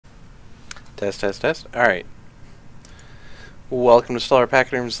Test, test, test. Alright. Welcome to Stellar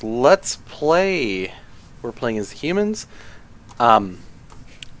Pachyderm's Let's Play. We're playing as the humans. I'm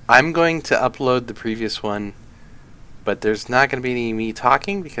going to upload the previous one, but there's not going to be any me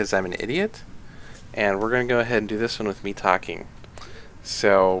talking because I'm an idiot. And we're going to go ahead and do this one with me talking.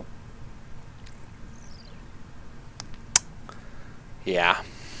 So, yeah.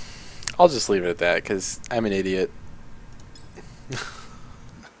 I'll just leave it at that because I'm an idiot.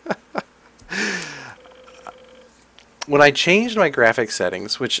 When I changed my graphic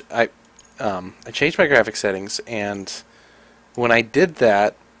settings, which I changed my graphic settings, and when I did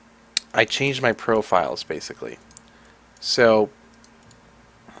that, I changed my profiles basically. So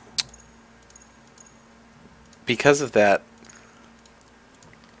because of that,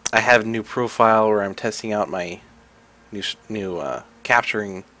 I have a new profile where I'm testing out my new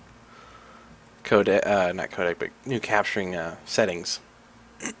capturing codec, not codec, but new capturing settings.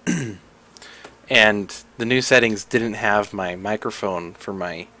 And the new settings didn't have my microphone for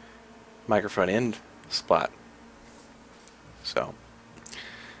my microphone in spot. So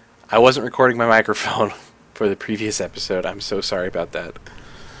I wasn't recording my microphone for the previous episode. I'm so sorry about that.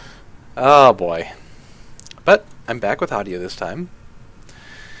 Oh boy. But I'm back with audio this time.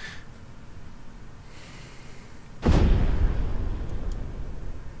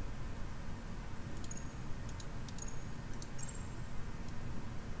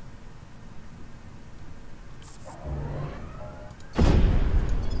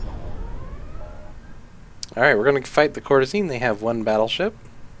 Alright, we're going to fight the Courtesine. They have one battleship,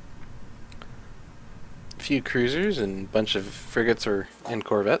 a few cruisers, and a bunch of frigates and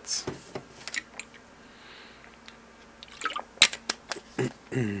corvettes.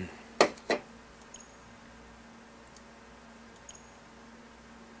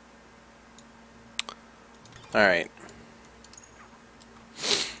 Alright.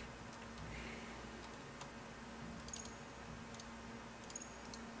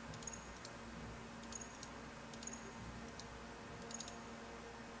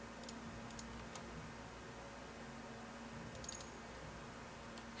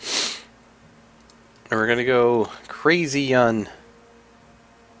 And we're going to go crazy on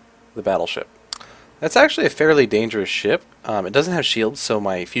the battleship. That's actually a fairly dangerous ship. It doesn't have shields, so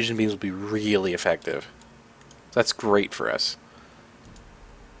my fusion beams will be really effective. That's great for us.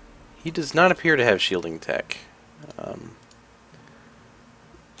 He does not appear to have shielding tech.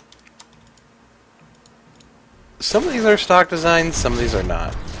 Some of these are stock designs, some of these are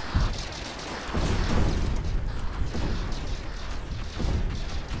not.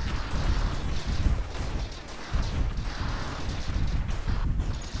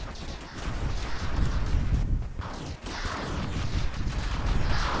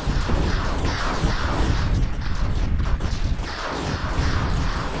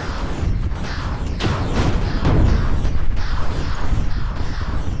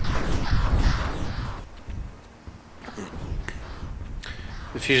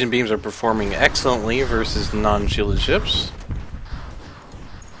 The fusion beams are performing excellently versus non-shielded ships.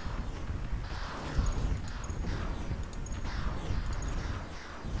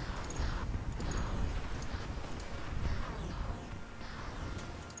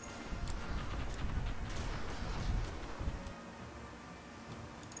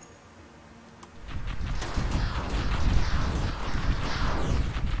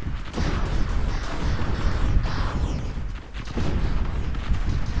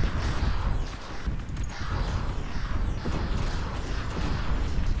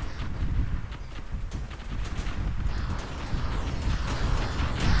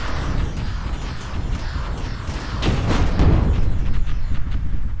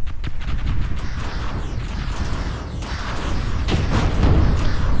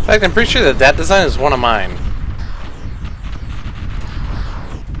 In fact, I'm pretty sure that design is one of mine.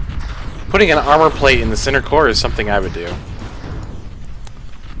 Putting an armor plate in the center core is something I would do.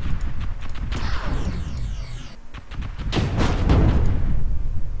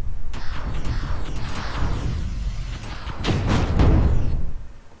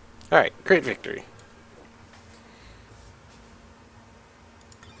 Alright, great victory.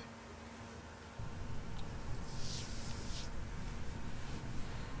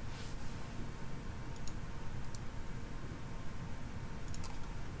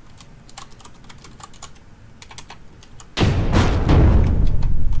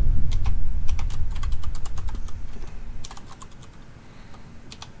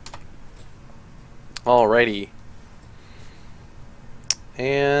 Alrighty.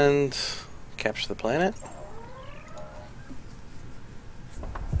 And capture the planet.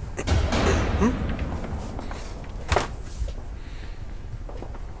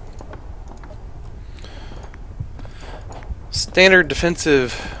 Standard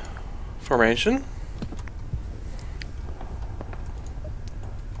defensive formation.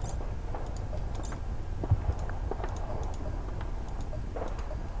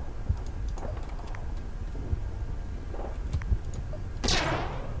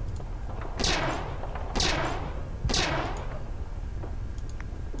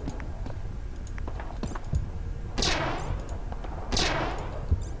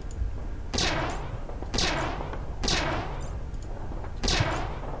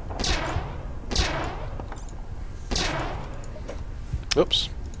 Oops.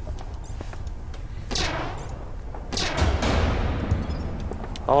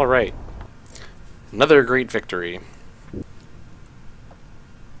 All right. Another great victory.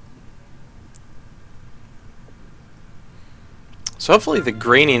 So hopefully the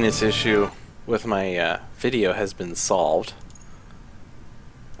graininess issue with my video has been solved.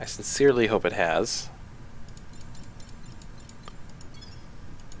 I sincerely hope it has.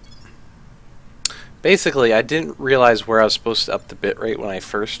 Basically, I didn't realize where I was supposed to up the bitrate when I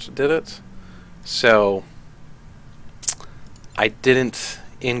first did it, so I didn't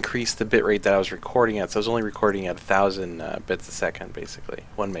increase the bitrate that I was recording at, so I was only recording at 1,000 bits a second, basically,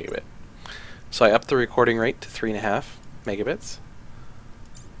 1 megabit. So I upped the recording rate to 3.5 megabits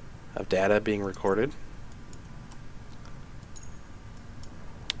of data being recorded,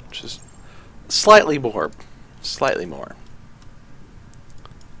 which is slightly more.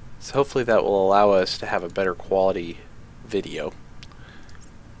 So hopefully that will allow us to have a better quality video.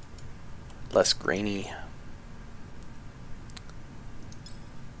 Less grainy.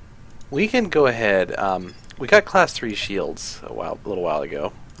 We can go ahead, we got class 3 shields a little while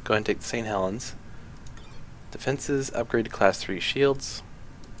ago. Go ahead and take the St. Helens. Defenses, upgrade to class 3 shields.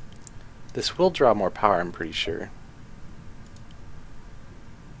 This will draw more power, I'm pretty sure.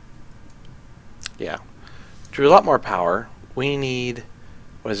 Yeah. Drew a lot more power. We need,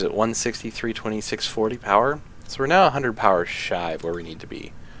 what is it, 163, 26, 40 power? So we're now 100 power shy of where we need to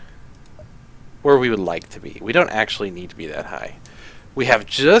be. Where we would like to be. We don't actually need to be that high. We have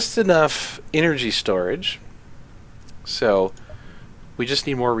just enough energy storage, so we just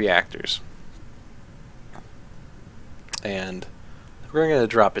need more reactors. And we're going to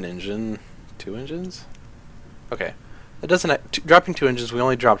drop an engine, 2 engines? Okay. That doesn't, dropping 2 engines, we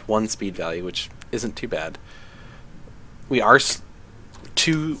only dropped 1 speed value, which isn't too bad. We are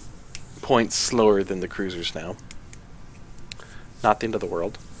 2 points slower than the cruisers now. Not the end of the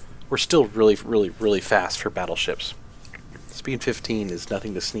world. We're still really fast for battleships. Speed 15 is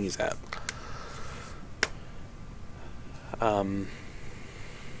nothing to sneeze at. I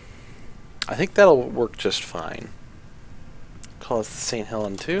think that'll work just fine. Call this the St.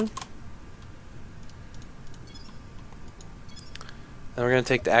 Helen 2. Then we're going to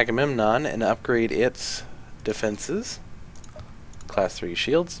take the Agamemnon and upgrade its defenses. Class 3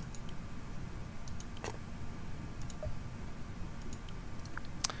 shields.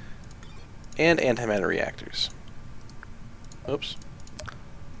 And antimatter reactors. Oops.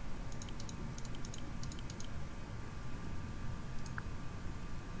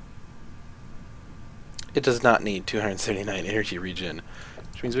 It does not need 279 energy regen,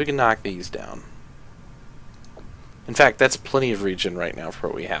 which means we can knock these down. In fact, that's plenty of regen right now for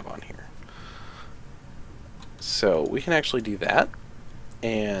what we have on here. So we can actually do that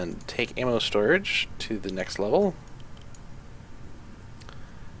and take ammo storage to the next level.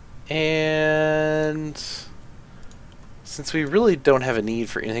 And since we really don't have a need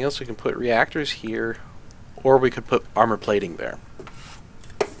for anything else, we can put reactors here, or we could put armor plating there.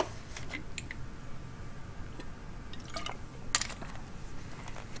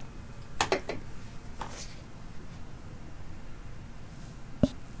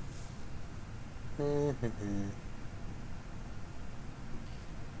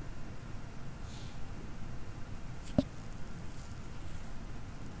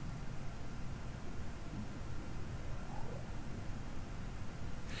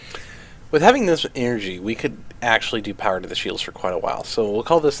 With having this energy, we could actually do power to the shields for quite a while. So we'll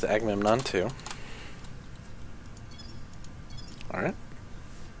call this the Agamemnon 2. Alright.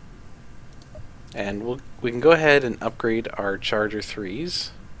 And we can go ahead and upgrade our Charger 3s.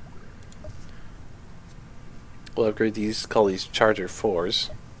 We'll upgrade these, call these Charger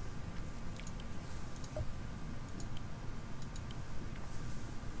 4s.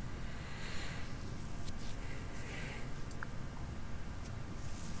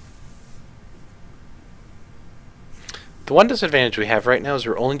 The one disadvantage we have right now is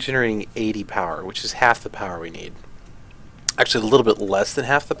we're only generating 80 power, which is half the power we need. Actually, a little bit less than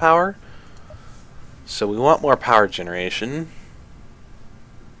half the power. So we want more power generation.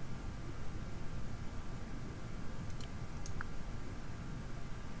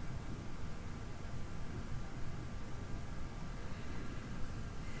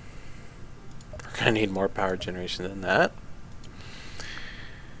 I need more power generation than that.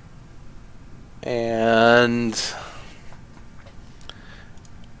 And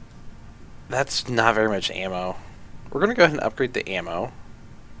that's not very much ammo. We're going to go ahead and upgrade the ammo.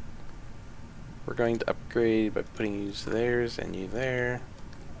 We're going to upgrade by putting you theirs and you there.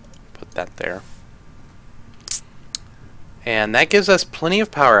 Put that there. And that gives us plenty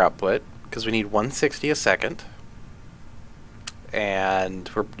of power output because we need 160 a second. And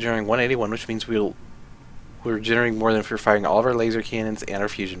we're generating 181, which means we're generating more than if we're firing all of our laser cannons and our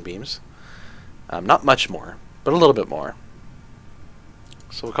fusion beams. Not much more, but a little bit more.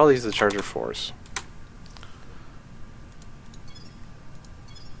 So we'll call these the Charger 4s.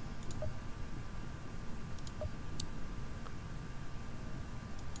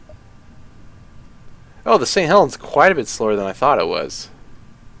 Oh, the St. Helens quite a bit slower than I thought it was.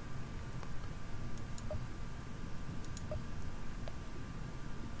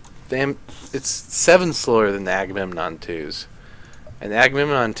 Damn, it's 7 slower than the Agamemnon 2s. And the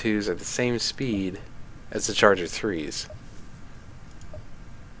Agamemnon 2s are the same speed as the Charger 3s.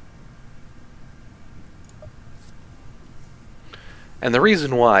 And the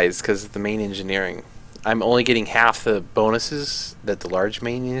reason why is because of the main engineering. I'm only getting half the bonuses that the large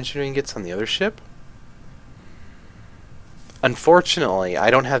main engineering gets on the other ship. Unfortunately,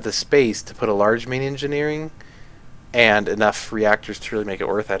 I don't have the space to put a large main engineering and enough reactors to really make it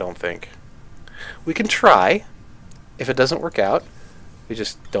worth, I don't think. We can try. If it doesn't work out, we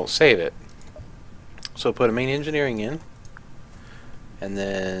just don't save it. So put a main engineering in, and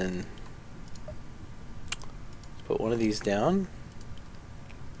then put one of these down.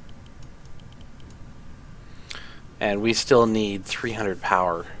 And we still need 300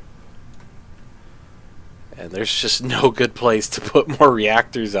 power. And there's just no good place to put more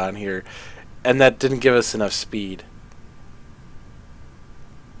reactors on here. And that didn't give us enough speed.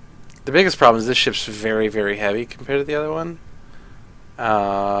 The biggest problem is this ship's very, very heavy compared to the other one.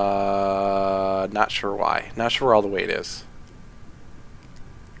 Not sure why. Not sure where all the weight is.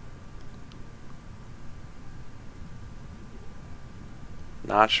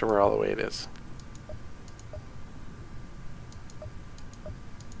 Not sure where all the weight is.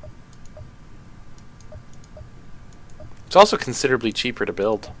 It's also considerably cheaper to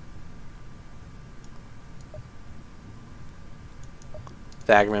build.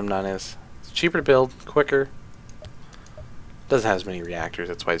 The Agamemnon is. It's cheaper to build, quicker. Doesn't have as many reactors,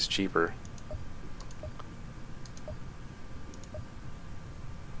 that's why it's cheaper.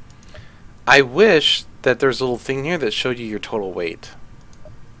 I wish that there's a little thing here that showed you your total weight.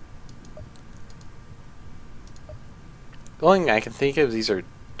 The only thing I can think of, these are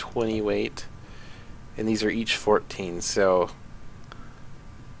 20 weight. And these are each 14, so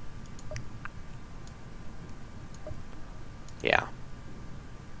yeah.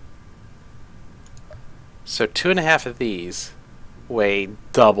 So 2.5 of these weigh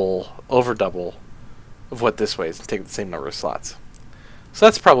double, over double of what this weighs and take the same number of slots. So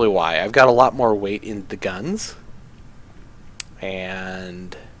that's probably why. I've got a lot more weight in the guns.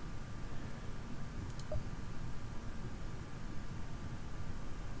 And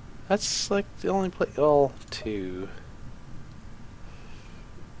that's like the only place. Well, 2.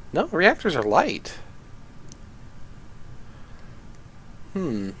 No, reactors are light.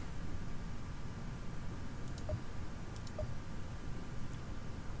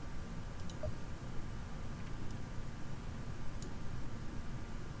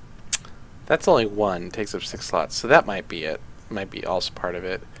 That's only 1. It takes up 6 slots, so that might be it. Might be also part of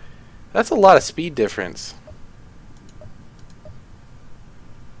it. That's a lot of speed difference.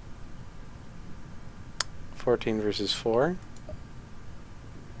 (14 versus 4).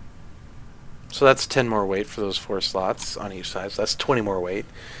 So that's 10 more weight for those 4 slots on each side. So that's 20 more weight.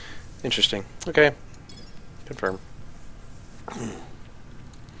 Interesting. Okay. Confirm.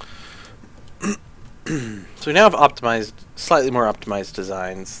 So we now have optimized, slightly more optimized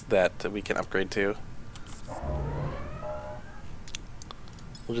designs that we can upgrade to.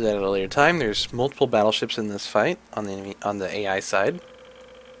 We'll do that at a later time. There's multiple battleships in this fight on the AI side.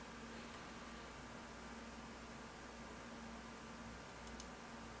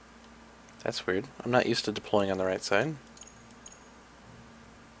 That's weird. I'm not used to deploying on the right side.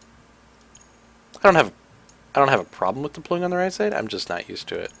 I don't have a problem with deploying on the right side. I'm just not used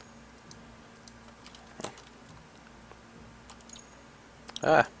to it.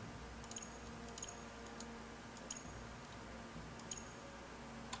 Ah.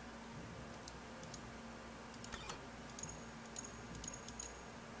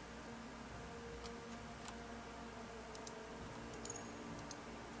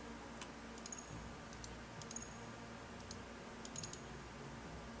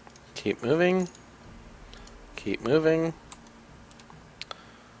 Keep moving. Keep moving.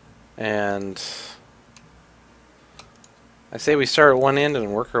 And I say we start at one end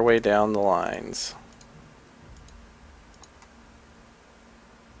and work our way down the lines.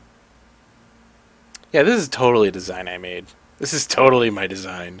 Yeah, this is totally a design I made. This is totally my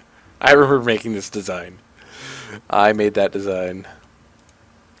design. I remember making this design. I made that design.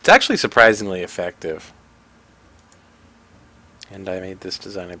 It's actually surprisingly effective. And I made this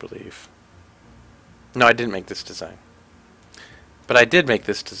design, I believe. No, I didn't make this design. But I did make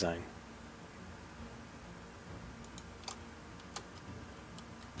this design.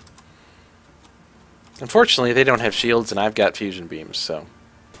 Unfortunately, they don't have shields, and I've got fusion beams, so...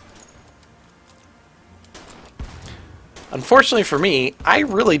 Unfortunately for me, I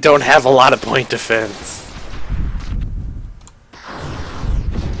really don't have a lot of point defense.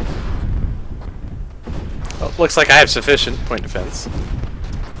 Well, looks like I have sufficient point defense.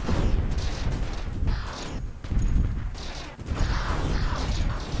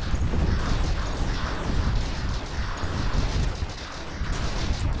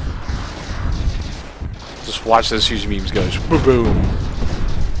 Just watch those fusion beams go. Boom, boom.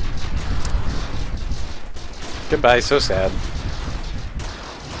 Goodbye, so sad.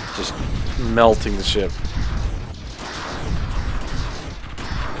 Just melting the ship.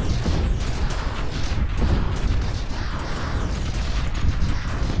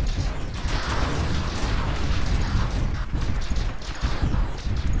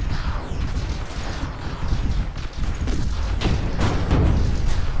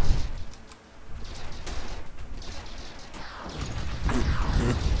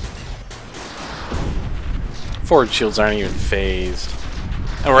 Forward shields aren't even phased.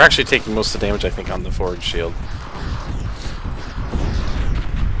 And we're actually taking most of the damage, I think, on the forward shield.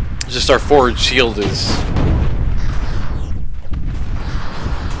 Just our forward shield is...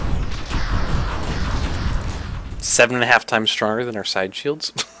 seven and a half times stronger than our side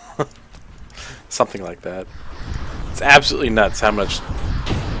shields. Something like that. It's absolutely nuts how much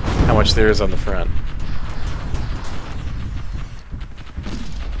there is on the front.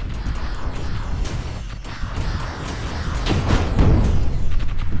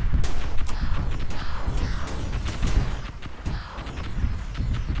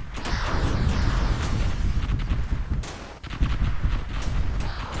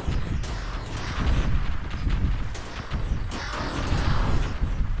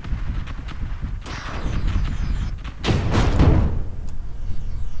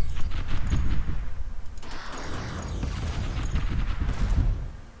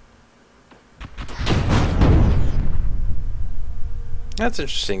 That's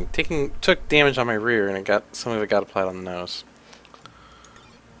interesting. Took damage on my rear, and some of it got applied on the nose.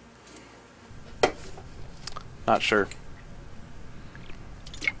 Not sure.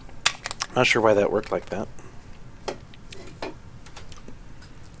 Not sure why that worked like that.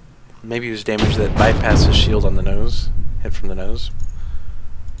 Maybe it was damage that bypassed the shield on the nose, hit from the nose.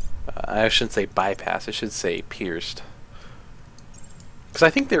 I shouldn't say bypass. I should say pierced. Because I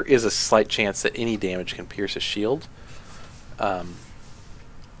think there is a slight chance that any damage can pierce a shield.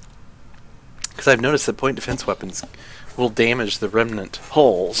 Because I've noticed that point defense weapons will damage the remnant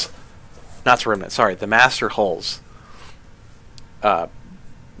hulls. Not the remnant, sorry, the master hulls.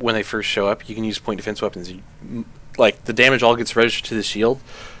 When they first show up, you can use point defense weapons. Like, the damage all gets registered to the shield,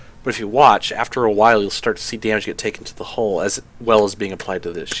 but if you watch, after a while you'll start to see damage get taken to the hull as well as being applied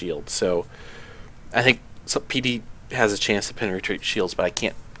to the shield. So, I think PD has a chance to penetrate shields, but I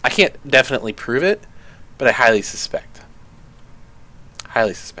can't definitely prove it, but I highly suspect.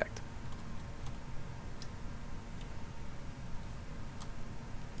 Highly suspect.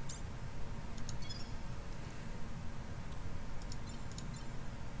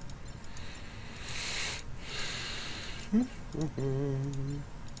 And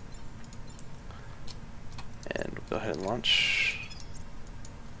we'll go ahead and launch.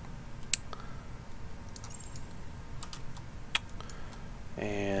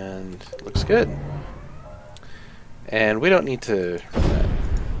 And looks good. And we don't need to run that.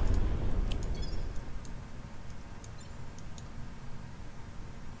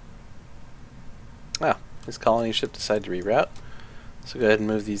 Ah, this colony ship decided to reroute. So go ahead and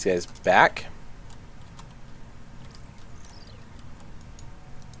move these guys back.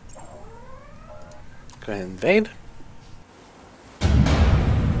 Go ahead and invade.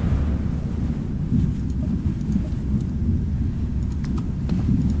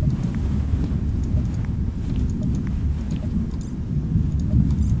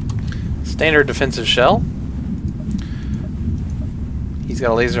 Standard defensive shell. He's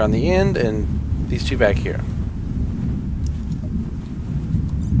got a laser on the end and these two back here.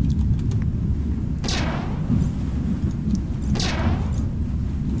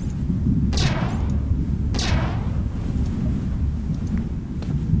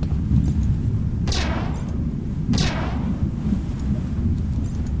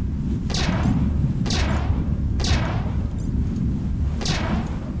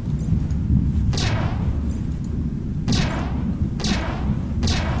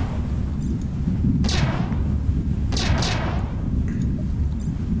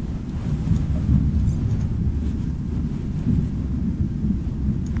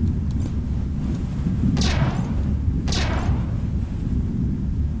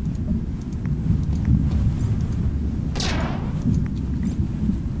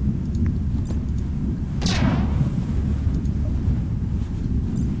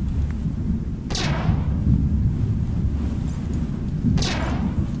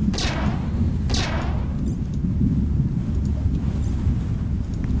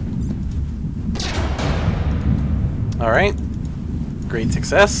 Alright. Great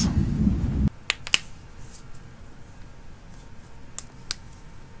success.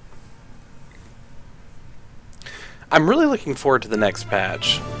 I'm really looking forward to the next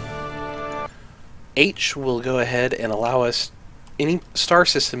patch. H will go ahead and allow us, any star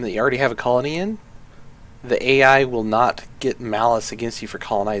system that you already have a colony in, the AI will not get malice against you for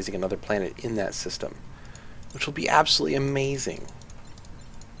colonizing another planet in that system, which will be absolutely amazing.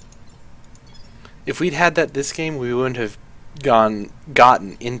 If we'd had that this game, we wouldn't have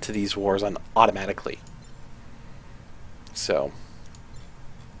gotten into these wars automatically. So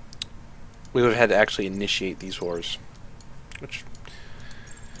we would have had to actually initiate these wars, which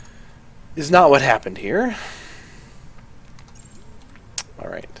is not what happened here.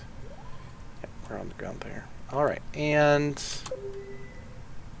 Alright. Yep, we're on the ground there. Alright, and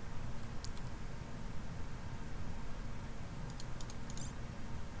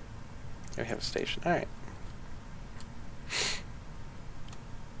we have a station. Alright.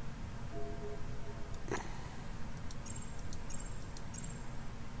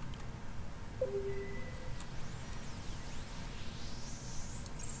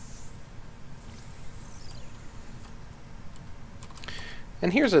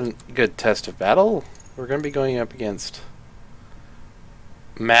 And here's a good test of battle. We're going to be going up against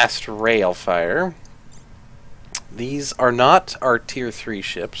massed rail fire. These are not our tier 3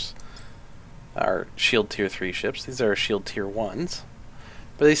 ships, our shield tier 3 ships. These are shield tier 1s.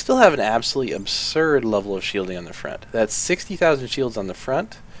 But they still have an absolutely absurd level of shielding on the front. That's 60,000 shields on the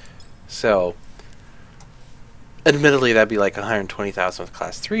front. So, admittedly, that'd be like 120,000 with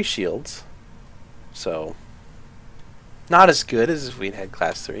class 3 shields. So, not as good as if we'd had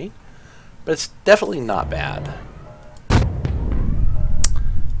class 3, but it's definitely not bad. Go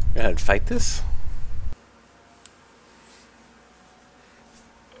ahead and fight this.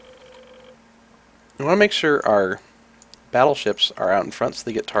 We want to make sure our battleships are out in front so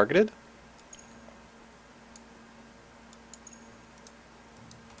they get targeted.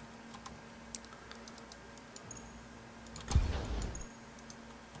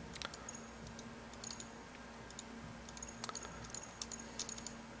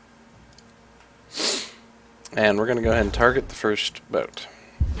 And we're going to go ahead and target the first boat.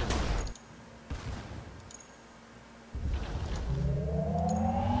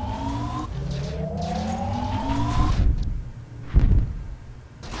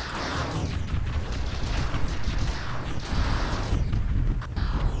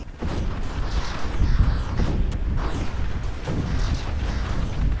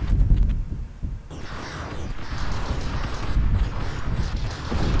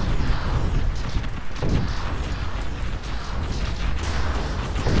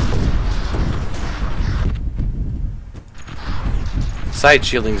 Side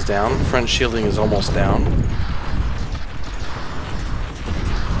shielding's down, front shielding is almost down.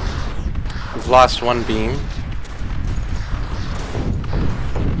 We've lost one beam.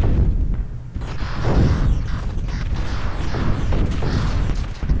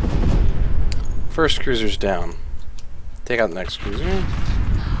 First cruiser's down. Take out the next cruiser.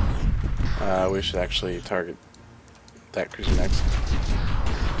 We should actually target that cruiser next.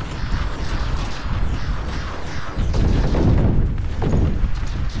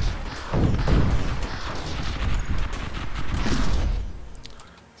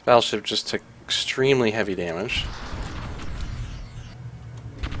 This battleship just took extremely heavy damage.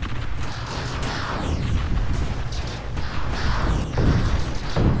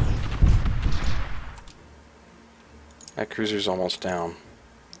 That cruiser's almost down.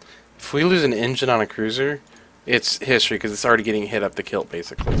 If we lose an engine on a cruiser, it's history because it's already getting hit up the kilt,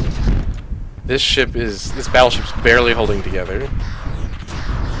 basically. This battleship's barely holding together.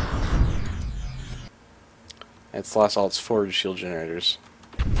 It's lost all its forward shield generators.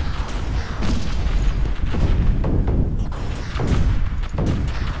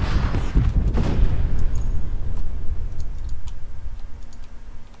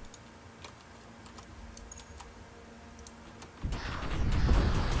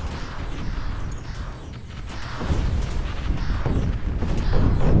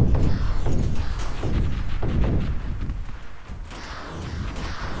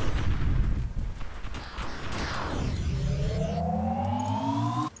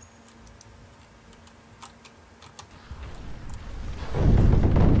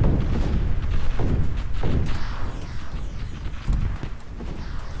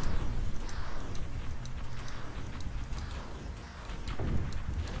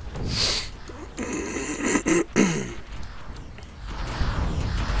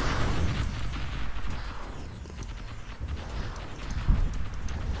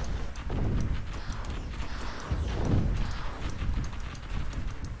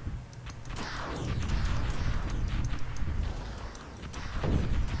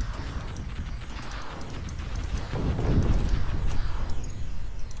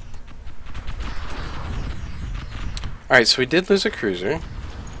 Alright, so we did lose a cruiser.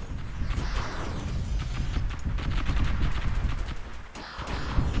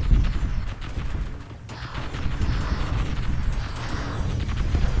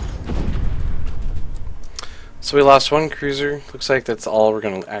 So we lost one cruiser. Looks like that's all we're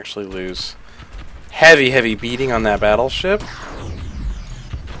going to actually lose. Heavy, heavy beating on that battleship.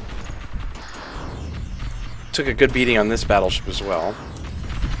 Took a good beating on this battleship as well.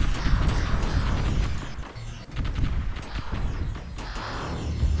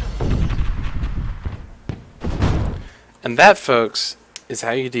 And that, folks, is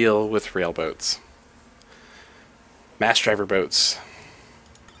how you deal with railboats. Mass driver boats.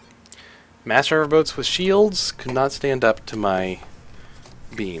 Mass driver boats with shields could not stand up to my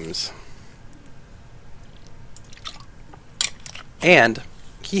beams. And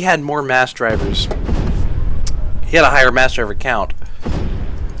he had more mass drivers. He had a higher mass driver count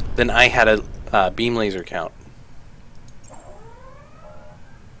than I had a beam laser count.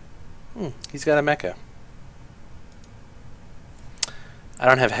 He's got a mecha. I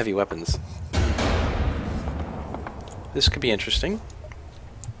don't have heavy weapons. This could be interesting.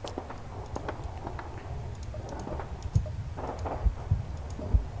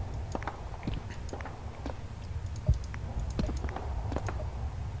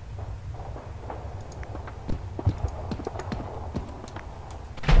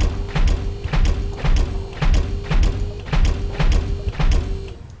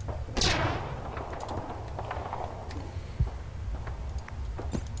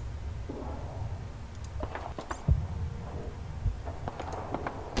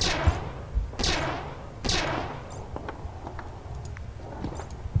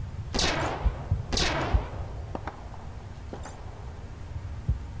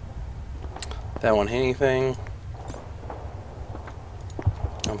 That one hit anything.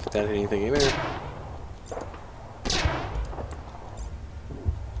 I don't think that hit anything either.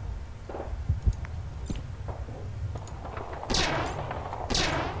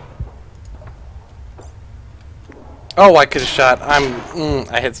 Oh, I could have shot.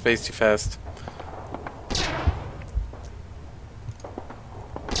 I hit space too fast.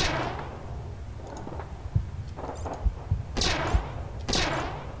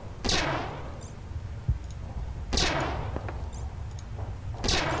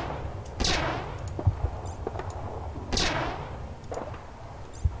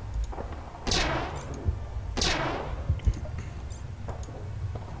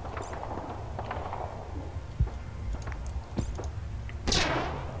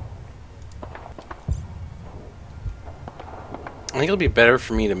 I think it'll be better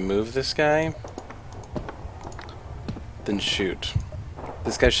for me to move this guy than shoot.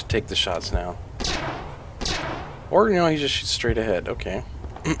 This guy should take the shots now. Or, you know, he just shoots straight ahead. Okay.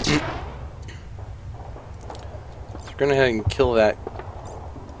 So we're going to go ahead and kill that.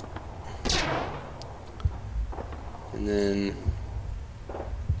 And then...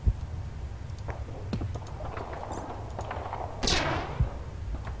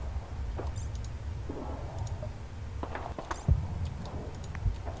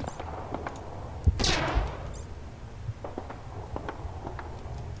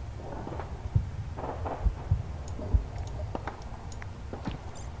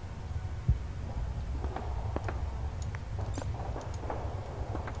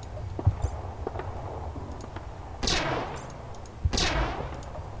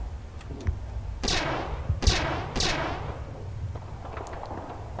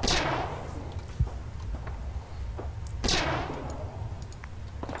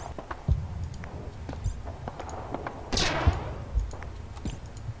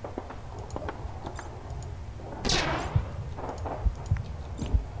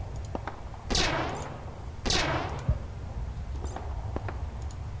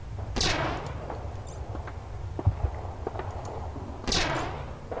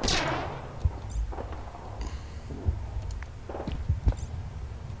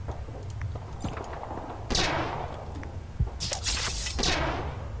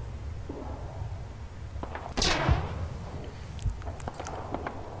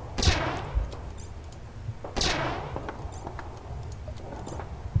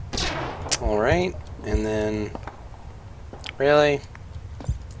 Alright, and then... Really?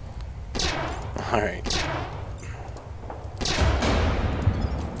 Alright.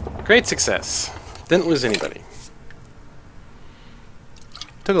 Great success. Didn't lose anybody.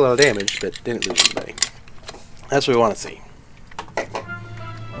 Took a lot of damage, but didn't lose anybody. That's what we want to see.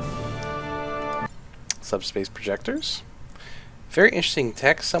 Subspace projectors. Very interesting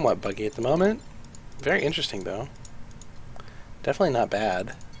tech, somewhat buggy at the moment. Very interesting, though. Definitely not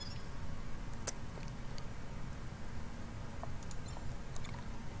bad.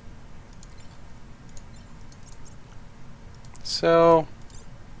 So,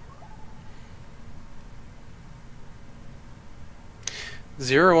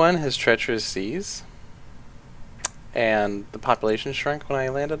 Zero One has treacherous seas, and the population shrunk when I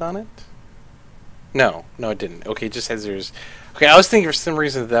landed on it. No, it didn't. Okay, it just has zeros. Okay, I was thinking for some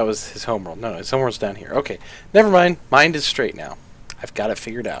reason that was his homeworld. No, his homeworld's down here. Okay, never mind. Mind is straight now. I've got it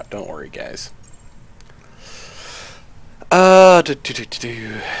figured out. Don't worry, guys.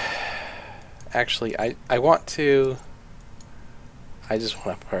 Actually, I want to. I just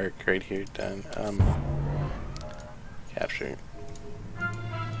want to park right here. Done. Capture.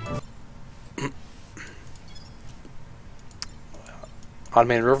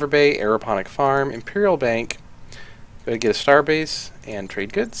 Automated Rover Bay, Aeroponic Farm, Imperial Bank. Go to get a star base and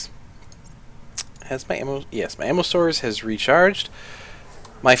trade goods. Has my ammo? Yes, my ammo stores has recharged.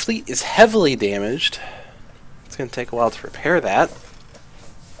 My fleet is heavily damaged. It's going to take a while to repair that.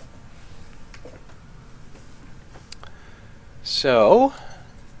 So,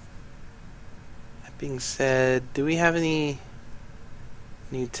 that being said, do we have any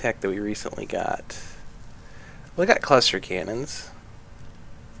new tech that we recently got? We got cluster cannons.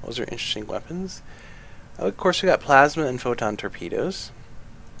 Those are interesting weapons. Of course, we got plasma and photon torpedoes.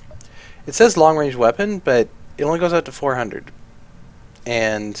 It says long-range weapon, but it only goes out to 400.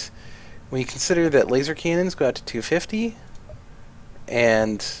 And when you consider that laser cannons go out to 250,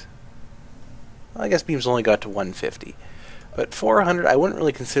 and well, I guess beams only go out to 150. But 400, I wouldn't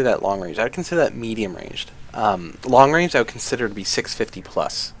really consider that long-range. I would consider that medium-ranged. Long-range, I would consider to be 650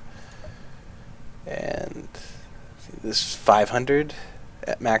 plus. And this 500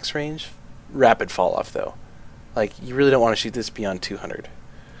 at max range. Rapid fall off though. Like, you really don't want to shoot this beyond 200.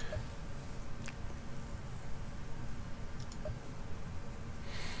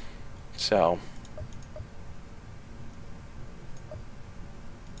 So,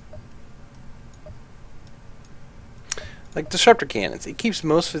 like disruptor cannons, it keeps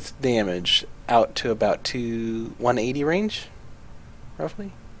most of its damage out to about 180 range,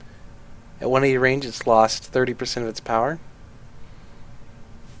 roughly. At 180 range, it's lost 30% of its power.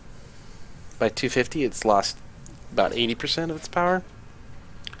 By 250, it's lost about 80% of its power.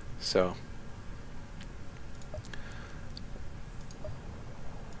 So,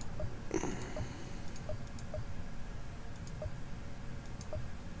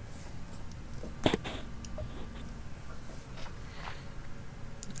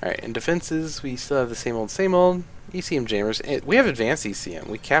 alright, in defenses, we still have the same old. ECM jammers. We have advanced ECM.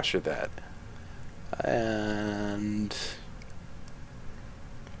 We captured that. And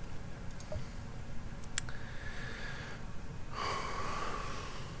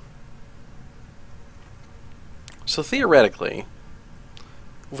so theoretically,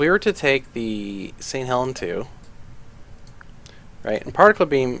 if we were to take the St. Helen 2, right, and particle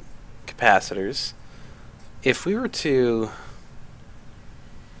beam capacitors, if we were to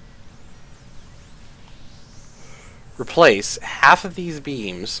replace half of these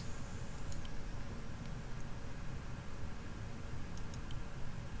beams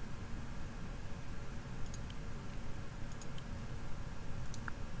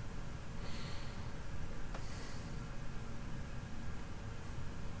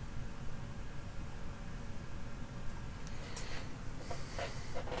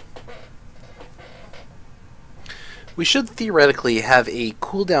we should theoretically have a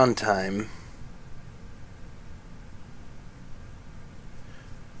cooldown time.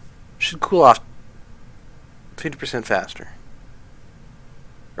 Should cool off 50% faster.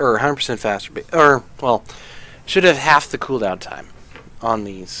 Or 100% faster. Or, well, should have half the cooldown time on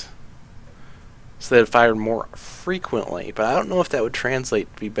these. So that it fired more frequently. But I don't know if that would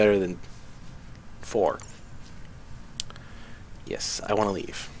translate to be better than 4. Yes, I want to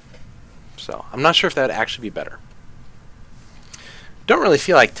leave. So, I'm not sure if that would actually be better. Don't really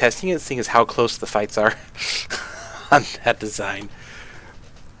feel like testing it, seeing as how close the fights are on that design.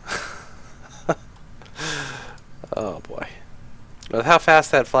 Oh boy. With how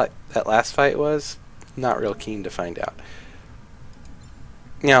fast that last fight was, not real keen to find out.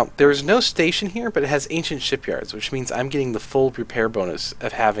 Now, there is no station here, but it has ancient shipyards, which means I'm getting the full repair bonus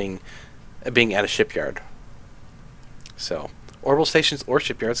of being at a shipyard. So, orbital stations or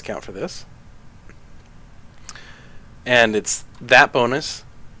shipyards count for this. And it's that bonus.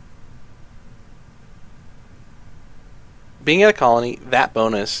 Being at a colony, that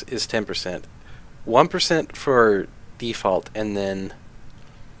bonus is 10%. 1% for default, and then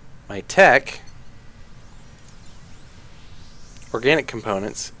my tech, organic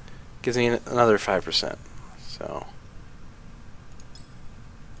components, gives me another 5%. So,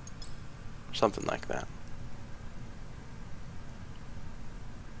 something like that.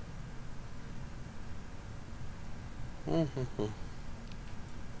 Or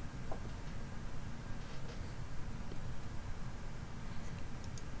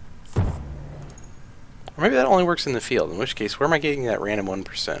maybe that only works in the field, in which case, where am I getting that random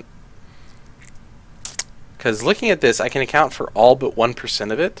 1%? Because looking at this, I can account for all but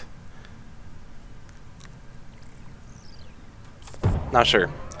 1% of it. Not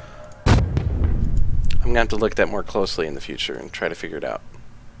sure. I'm going to have to look at that more closely in the future and try to figure it out.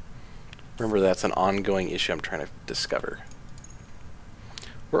 Remember, that's an ongoing issue I'm trying to discover.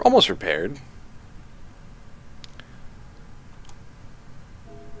 We're almost repaired.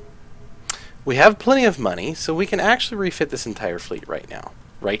 We have plenty of money, so we can actually refit this entire fleet right now.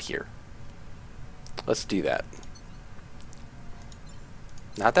 Right here. Let's do that.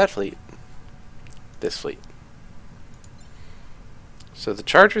 Not that fleet. This fleet. So the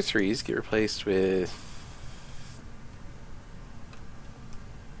Charger 3s get replaced with...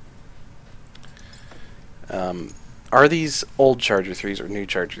 are these old Charger 3s or new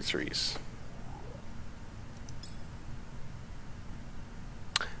Charger 3s?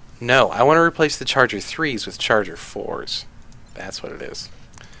 No, I want to replace the Charger 3s with Charger 4s. That's what it is.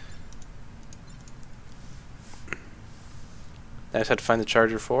 I just have to find the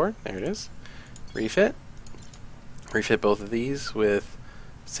Charger 4. There it is. Refit. Refit both of these with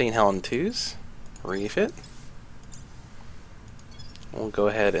St. Helen 2s. Refit. We'll go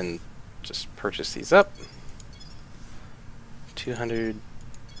ahead and just purchase these up. 200,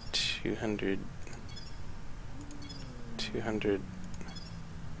 200, 200,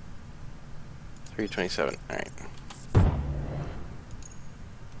 327. Alright.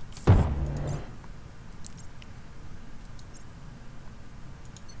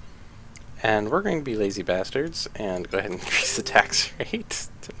 And we're going to be lazy bastards and go ahead and increase the tax rate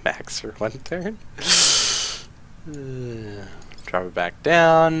to max for 1 turn. Drop it back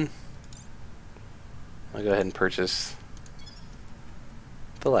down. I'll go ahead and purchase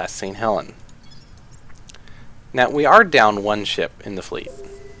the last St. Helen. Now, we are down 1 ship in the fleet.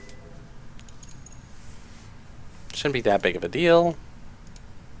 Shouldn't be that big of a deal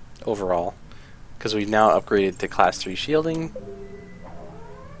overall, because we've now upgraded to Class 3 shielding.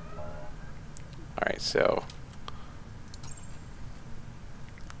 Alright, so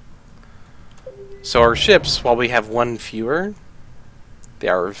our ships, while we have 1 fewer, they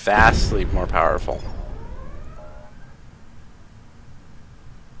are vastly more powerful.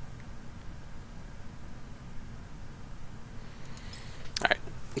 Alright,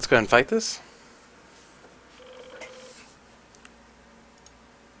 let's go ahead and fight this.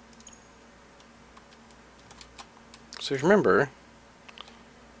 So remember,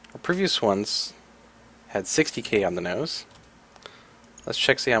 our previous ones had 60k on the nose. Let's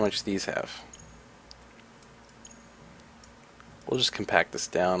check, see how much these have. We'll just compact this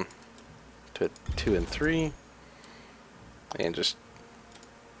down to 2 and 3, and just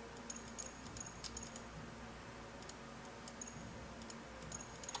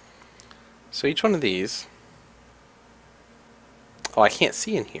so each one of these. Oh, I can't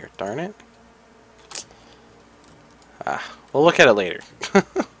see in here, darn it. We'll look at it later.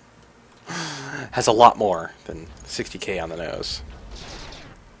 Has a lot more than 60k on the nose.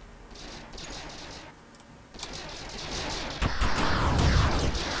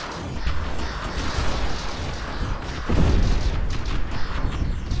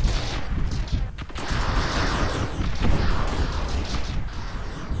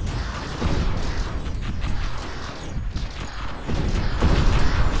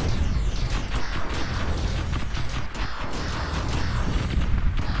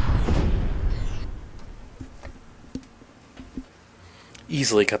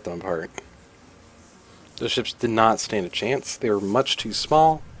 Easily cut them apart. Those ships did not stand a chance. They were much too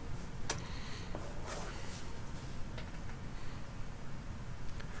small.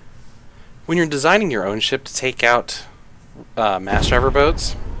 When you're designing your own ship to take out mass driver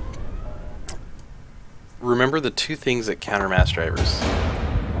boats, remember the 2 things that counter mass drivers.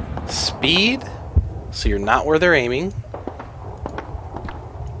 Speed, so you're not where they're aiming.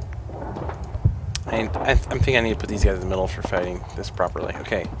 I think I need to put these guys in the middle for fighting this properly.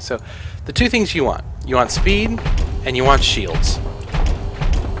 Okay, so the 2 things you want. You want speed, and you want shields.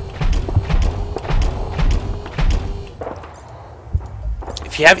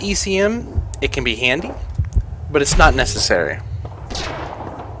 If you have ECM, it can be handy, but it's not necessary.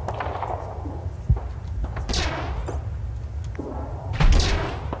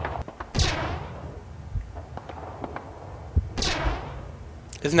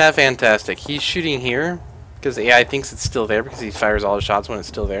 Isn't that fantastic? He's shooting here because the AI thinks it's still there because he fires all his shots when it's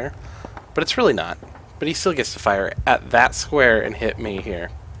still there. But it's really not. But he still gets to fire at that square and hit me here.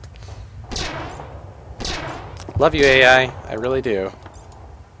 Love you, AI. I really do.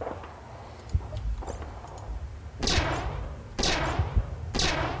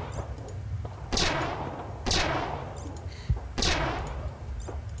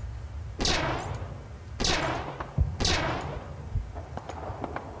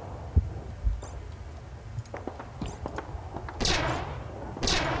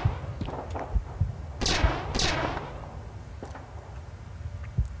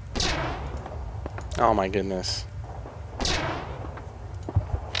 Oh my goodness.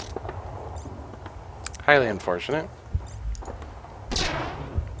 Highly unfortunate.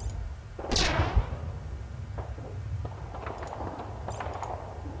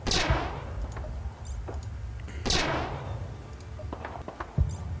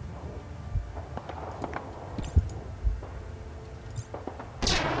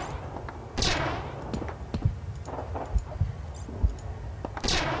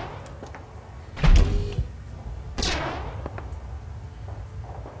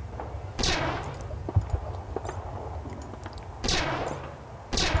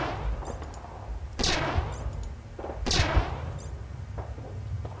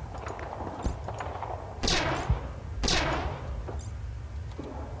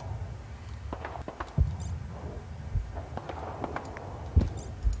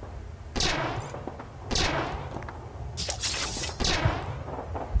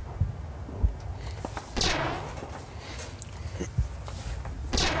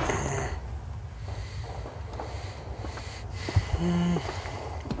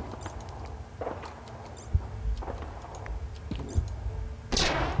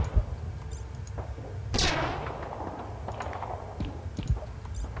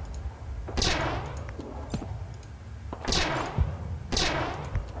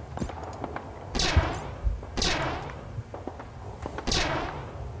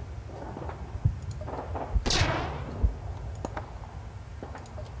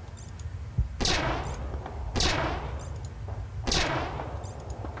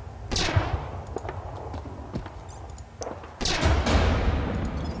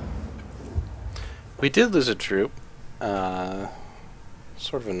 We did lose a troop.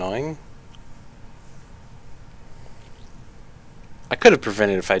 Sort of annoying. I could have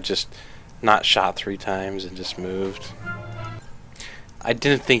prevented if I just not shot 3 times and just moved. I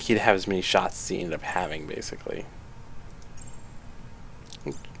didn't think he'd have as many shots as he ended up having, basically.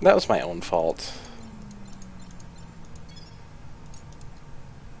 That was my own fault.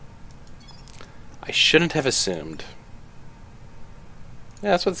 I shouldn't have assumed. Yeah,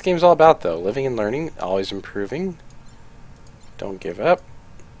 that's what this game's all about, though. Living and learning, always improving. Don't give up.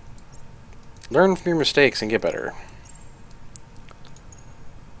 Learn from your mistakes and get better.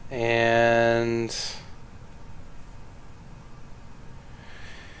 And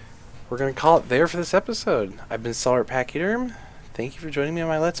we're going to call it there for this episode. I've been Stalwart Pachyderm. Thank you for joining me on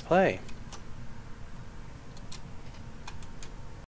my Let's Play.